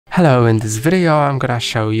Hello, in this video I'm gonna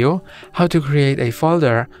show you how to create a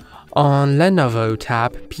folder on LENOVO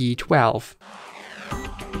Tab P12.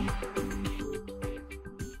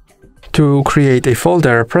 To create a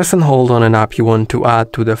folder, press and hold on an app you want to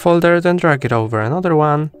add to the folder, then drag it over another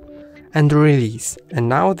one and release. And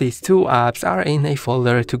now these two apps are in a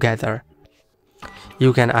folder together.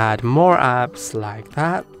 You can add more apps like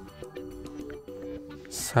that.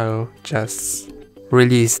 So just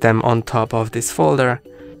release them on top of this folder.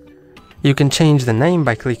 You can change the name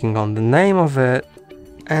by clicking on the name of it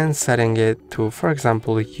and setting it to, for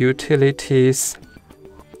example, utilities.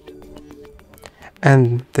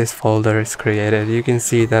 And this folder is created. You can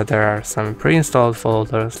see that there are some pre-installed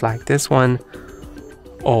folders like this one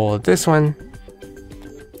or this one.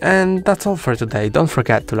 And that's all for today. Don't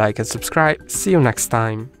forget to like and subscribe. See you next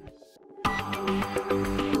time.